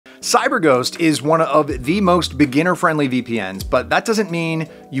CyberGhost is one of the most beginner-friendly VPNs, but that doesn't mean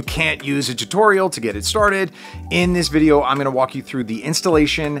you can't use a tutorial to get it started. In this video, I'm gonna walk you through the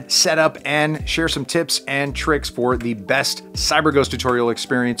installation, setup, and share some tips and tricks for the best CyberGhost tutorial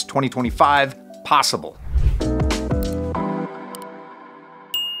experience 2025 possible.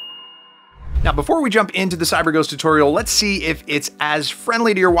 Now, before we jump into the CyberGhost tutorial, let's see if it's as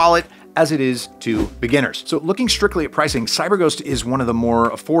friendly to your wallet as it is to beginners. So looking strictly at pricing, CyberGhost is one of the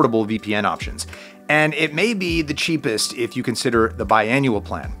more affordable VPN options, and it may be the cheapest if you consider the biannual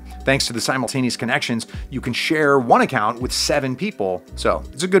plan. Thanks to the simultaneous connections, you can share one account with 7 people, so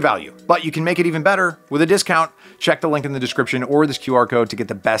it's a good value. But you can make it even better with a discount. Check the link in the description or this QR code to get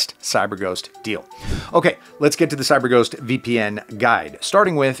the best CyberGhost deal. Okay, let's get to the CyberGhost VPN guide,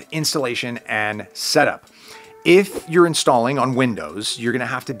 starting with installation and setup. If you're installing on Windows, you're gonna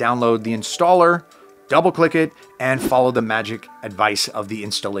have to download the installer, double-click it, and follow the magic advice of the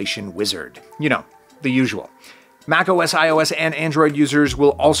installation wizard. You know, the usual. macOS, iOS, and Android users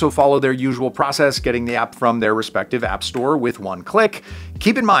will also follow their usual process, getting the app from their respective app store with one click.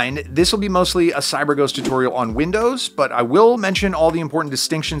 Keep in mind, this will be mostly a CyberGhost tutorial on Windows, but I will mention all the important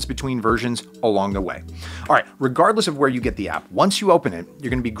distinctions between versions along the way. All right, regardless of where you get the app, once you open it,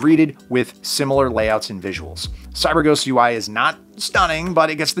 you're gonna be greeted with similar layouts and visuals. CyberGhost UI is not stunning, but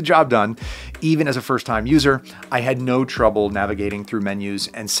it gets the job done. Even as a first-time user, I had no trouble navigating through menus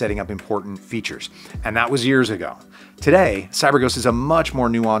and setting up important features, and that was years ago. Today, CyberGhost is a much more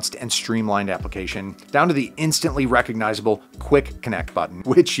nuanced and streamlined application, down to the instantly recognizable Quick Connect button,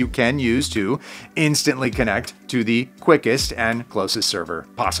 which you can use to instantly connect to the quickest and closest server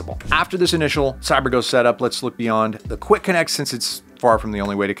possible. After this initial CyberGhost setup, let's look beyond the Quick Connect, since it's far from the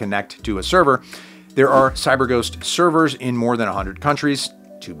only way to connect to a server. There are CyberGhost servers in more than 100 countries.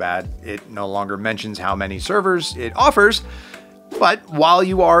 Too bad it no longer mentions how many servers it offers. But while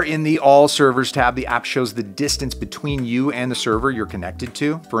you are in the All Servers tab, the app shows the distance between you and the server you're connected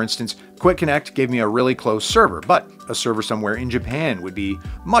to. For instance, Quick Connect gave me a really close server, but a server somewhere in Japan would be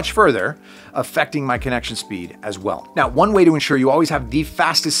much further, affecting my connection speed as well. Now, one way to ensure you always have the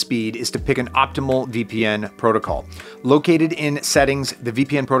fastest speed is to pick an optimal VPN protocol. Located in Settings, the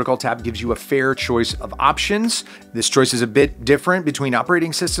VPN protocol tab gives you a fair choice of options. This choice is a bit different between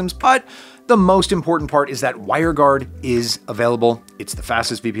operating systems, but the most important part is that WireGuard is available. It's the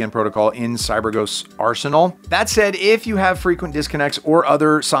fastest VPN protocol in CyberGhost's arsenal. That said, if you have frequent disconnects or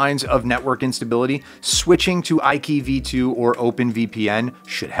other signs of network instability, switching to IKEv2 or OpenVPN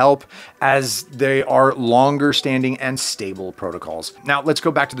should help, as they are longer standing and stable protocols. Now, let's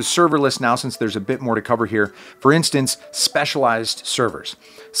go back to the server list now, since there's a bit more to cover here. For instance, specialized servers.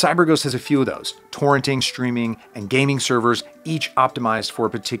 CyberGhost has a few of those: torrenting, streaming, and gaming servers, each optimized for a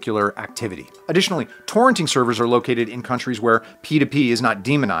particular activity. Additionally, torrenting servers are located in countries where P2P is not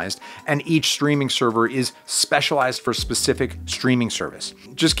demonized, and each streaming server is specialized for specific streaming service.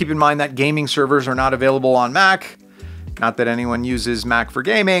 Just keep in mind that gaming servers are not available on Mac. Not that anyone uses Mac for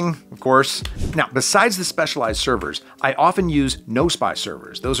gaming, of course. Now, besides the specialized servers, I often use no-spy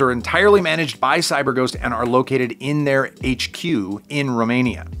servers. Those are entirely managed by CyberGhost and are located in their HQ in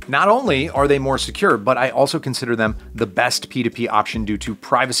Romania. Not only are they more secure, but I also consider them the best P2P option due to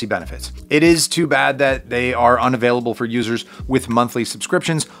privacy benefits. It is too bad that they are unavailable for users with monthly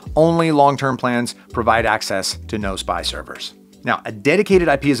subscriptions. Only long-term plans provide access to no-spy servers. Now, a dedicated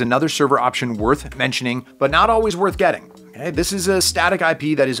IP is another server option worth mentioning, but not always worth getting. Okay, this is a static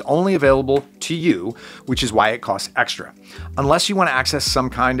IP that is only available to you, which is why it costs extra. Unless you want to access some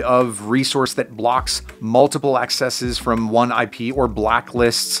kind of resource that blocks multiple accesses from one IP or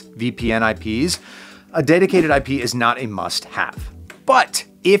blacklists VPN IPs, a dedicated IP is not a must-have. But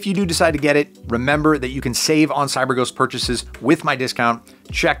if you do decide to get it, remember that you can save on CyberGhost purchases with my discount.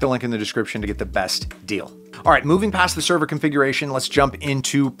 Check the link in the description to get the best deal. All right, moving past the server configuration, let's jump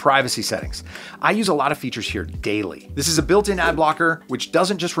into privacy settings. I use a lot of features here daily. This is a built-in ad blocker, which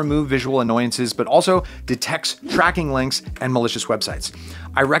doesn't just remove visual annoyances, but also detects tracking links and malicious websites.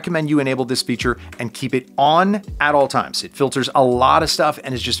 I recommend you enable this feature and keep it on at all times. It filters a lot of stuff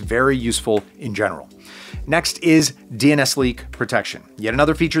and is just very useful in general. Next is DNS leak protection. Yet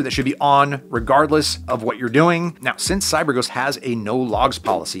another feature that should be on regardless of what you're doing. Now, since CyberGhost has a no logs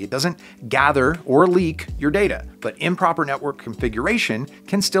policy, it doesn't gather or leak your data. but improper network configuration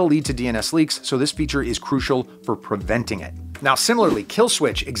can still lead to DNS leaks, so this feature is crucial for preventing it. Now, similarly, Kill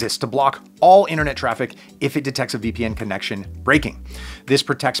Switch exists to block all internet traffic if it detects a VPN connection breaking. This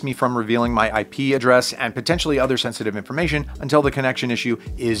protects me from revealing my IP address and potentially other sensitive information until the connection issue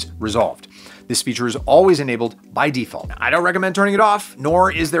is resolved. This feature is always enabled by default. Now, I don't recommend turning it off,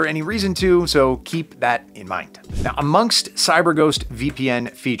 nor is there any reason to, so keep that in mind. Now, amongst CyberGhost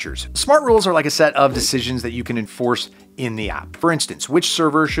VPN features, smart rules are like a set of decisions that you can enforce in the app. For instance, which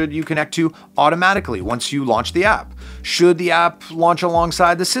server should you connect to automatically once you launch the app? Should the app launch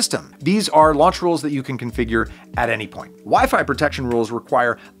alongside the system? These are launch rules that you can configure at any point. Wi-Fi protection rules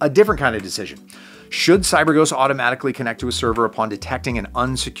require a different kind of decision. Should CyberGhost automatically connect to a server upon detecting an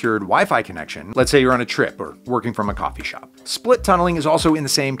unsecured Wi-Fi connection? Let's say you're on a trip or working from a coffee shop. Split tunneling is also in the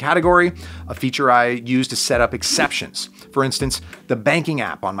same category, a feature I use to set up exceptions. For instance, the banking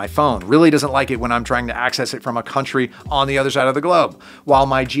app on my phone really doesn't like it when I'm trying to access it from a country on the other side of the globe, while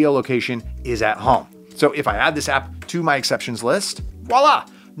my geolocation is at home. So if I add this app to my exceptions list, voila,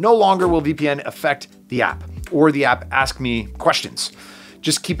 no longer will VPN affect the app or the app ask me questions.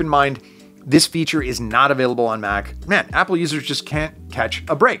 Just keep in mind, this feature is not available on Mac. Man, Apple users just can't catch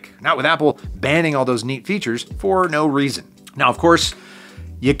a break. Not with Apple banning all those neat features for no reason. Now, of course,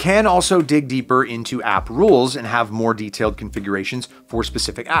 you can also dig deeper into app rules and have more detailed configurations for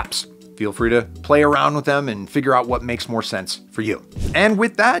specific apps. Feel free to play around with them and figure out what makes more sense for you. And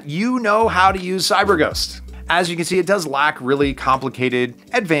with that, you know how to use CyberGhost. As you can see, it does lack really complicated,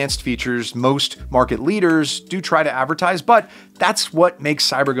 advanced features most market leaders do try to advertise, but that's what makes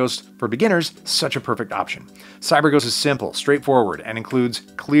CyberGhost for beginners such a perfect option. CyberGhost is simple, straightforward, and includes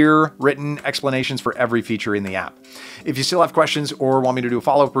clear, written explanations for every feature in the app. If you still have questions or want me to do a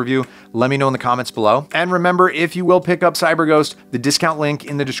follow-up review, let me know in the comments below. And remember, if you will pick up CyberGhost, the discount link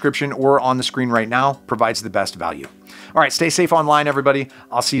in the description or on the screen right now provides the best value. All right, stay safe online, everybody.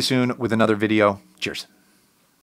 I'll see you soon with another video. Cheers.